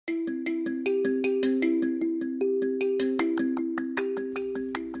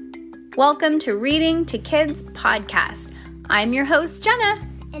Welcome to Reading to Kids podcast. I'm your host, Jenna.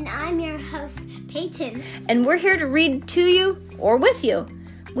 And I'm your host, Peyton. And we're here to read to you or with you.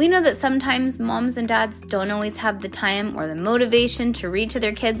 We know that sometimes moms and dads don't always have the time or the motivation to read to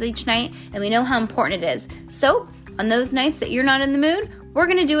their kids each night, and we know how important it is. So, on those nights that you're not in the mood, we're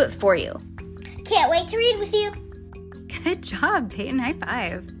going to do it for you. Can't wait to read with you. Good job, Peyton. High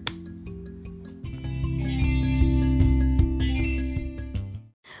five.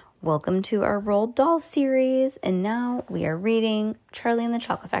 Welcome to our Roald Dahl series, and now we are reading Charlie and the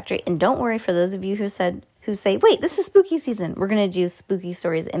Chocolate Factory. And don't worry, for those of you who say, wait, this is spooky season. We're going to do spooky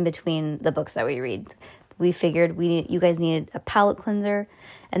stories in between the books that we read. We figured you guys needed a palate cleanser,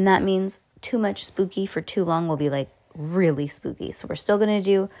 and that means too much spooky for too long will be like really spooky. So we're still going to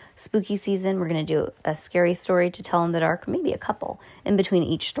do spooky season. We're going to do a scary story to tell in the dark, maybe a couple in between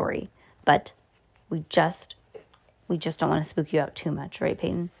each story. But we just don't want to spook you out too much, right,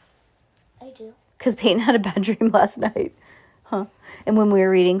 Peyton? I do. Because Peyton had a bad dream last night. And when we were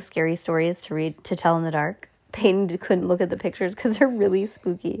reading scary stories to tell in the dark, Peyton couldn't look at the pictures because they're really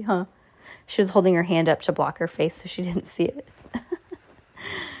spooky, She was holding her hand up to block her face so she didn't see it.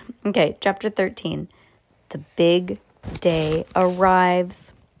 Okay, chapter 13. The big day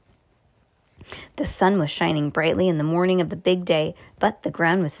arrives. The sun was shining brightly in the morning of the big day, but the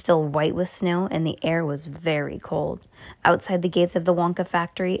ground was still white with snow and the air was very cold. Outside the gates of the Wonka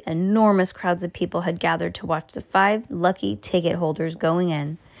factory, enormous crowds of people had gathered to watch the 5 lucky ticket holders going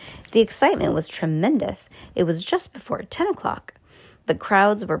in. The excitement was tremendous. It was just before 10 o'clock. The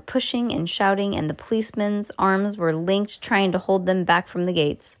crowds were pushing and shouting, and the policemen's arms were linked, trying to hold them back from the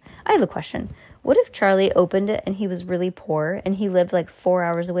gates. I have a question. What if Charlie opened it and he was really poor and he lived like 4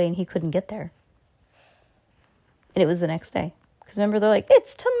 hours away and he couldn't get there? And it was the next day. Because remember, they're like,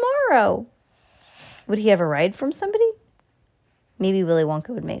 it's tomorrow. Would he have a ride from somebody? Maybe Willy Wonka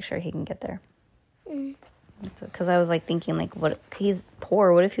would make sure he can get there. Because I was like thinking, like, what? He's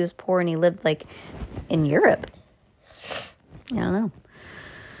poor. What if he was poor and he lived like in Europe? I don't know.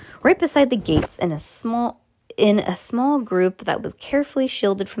 Right beside the gates, in a small group that was carefully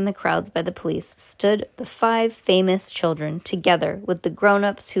shielded from the crowds by the police, stood the 5 famous children together with the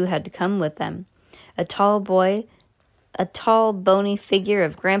grown-ups who had come with them. A tall, bony figure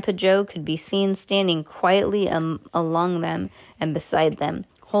of Grandpa Joe could be seen standing quietly along them, and beside them,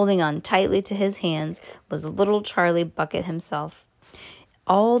 holding on tightly to his hands, was little Charlie Bucket himself.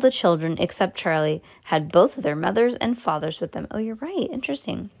 All the children, except Charlie, had both of their mothers and fathers with them. Oh, you're right.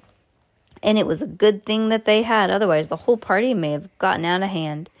 Interesting. And it was a good thing that they had. Otherwise, the whole party may have gotten out of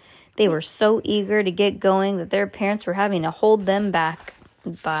hand. They were so eager to get going that their parents were having to hold them back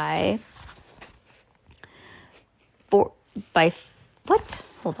by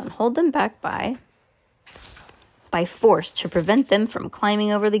force to prevent them from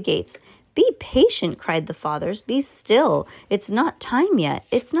climbing over the gates. Be patient, cried the fathers. Be still. It's not time yet.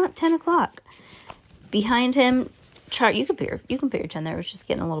 It's not 10 o'clock. Behind him, you can put your chin there. It was just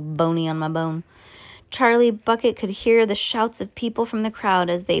getting a little bony on my bone. Charlie Bucket could hear the shouts of people from the crowd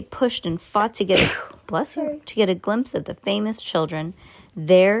as they pushed and fought to get a glimpse of the famous children.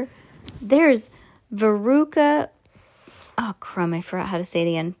 There's Veruca. Oh, crumb, I forgot how to say it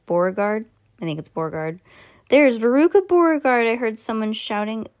again. Beauregard? I think it's Beauregard. There's Veruca Beauregard, I heard someone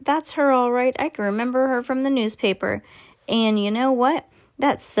shouting. That's her all right. I can remember her from the newspaper. And you know what?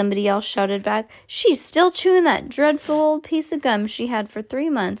 That's somebody else shouted back. She's still chewing that dreadful old piece of gum she had for 3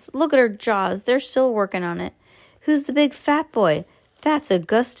 months. Look at her jaws. They're still working on it. Who's the big fat boy? That's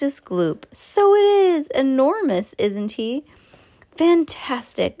Augustus Gloop. So it is. Enormous, isn't he?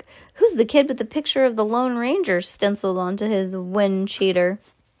 Fantastic. Who's the kid with the picture of the Lone Ranger stenciled onto his wind cheater?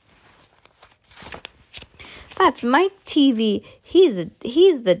 That's Mike TV. He's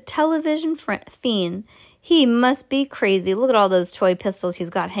the television fiend. He must be crazy. Look at all those toy pistols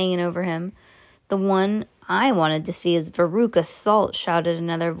he's got hanging over him. The one I wanted to see is Veruca Salt, shouted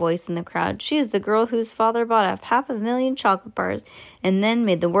another voice in the crowd. She's the girl whose father bought 500,000 chocolate bars and then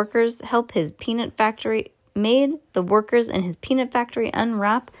made the workers in his peanut factory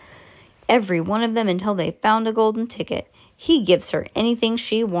unwrap every one of them until they found a golden ticket. He gives her anything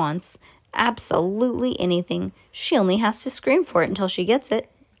she wants. Absolutely anything. She only has to scream for it until she gets it.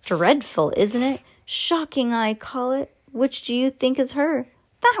 Dreadful, isn't it? Shocking, I call it. Which do you think is her?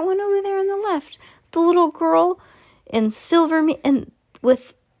 That one over there on the left. The little girl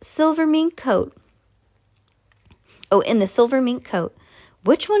with silver mink coat. Oh, in the silver mink coat.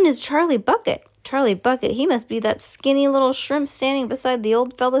 Which one is Charlie Bucket? Charlie Bucket, he must be that skinny little shrimp standing beside the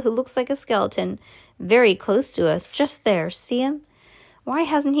old fellow who looks like a skeleton. Very close to us, just there. See him? Why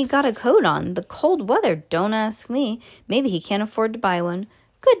hasn't he got a coat on? The cold weather, don't ask me. Maybe he can't afford to buy one.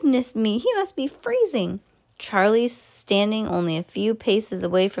 Goodness me, he must be freezing. Charlie, standing only a few paces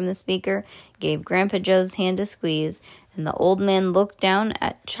away from the speaker, gave Grandpa Joe's hand a squeeze, and the old man looked down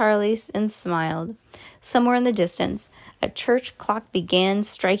at Charlie and smiled. Somewhere in the distance, a church clock began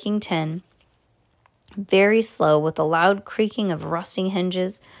striking 10. Very slow, with a loud creaking of rusting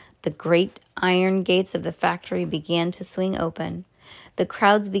hinges, the great iron gates of the factory began to swing open. The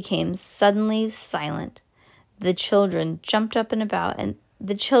crowds became suddenly silent. The children jumped up and about, and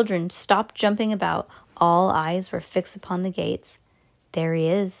the children stopped jumping about. All eyes were fixed upon the gates. There he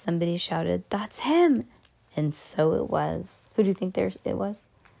is, somebody shouted. That's him. And so it was. Who do you think it was?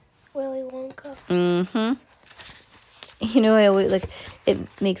 Willy Wonka. Mm-hmm. You know, I always, it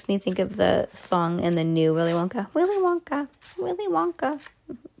makes me think of the song in the new Willy Wonka. Willy Wonka, Willy Wonka.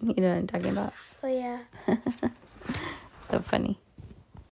 You know what I'm talking about? Oh, yeah. So funny.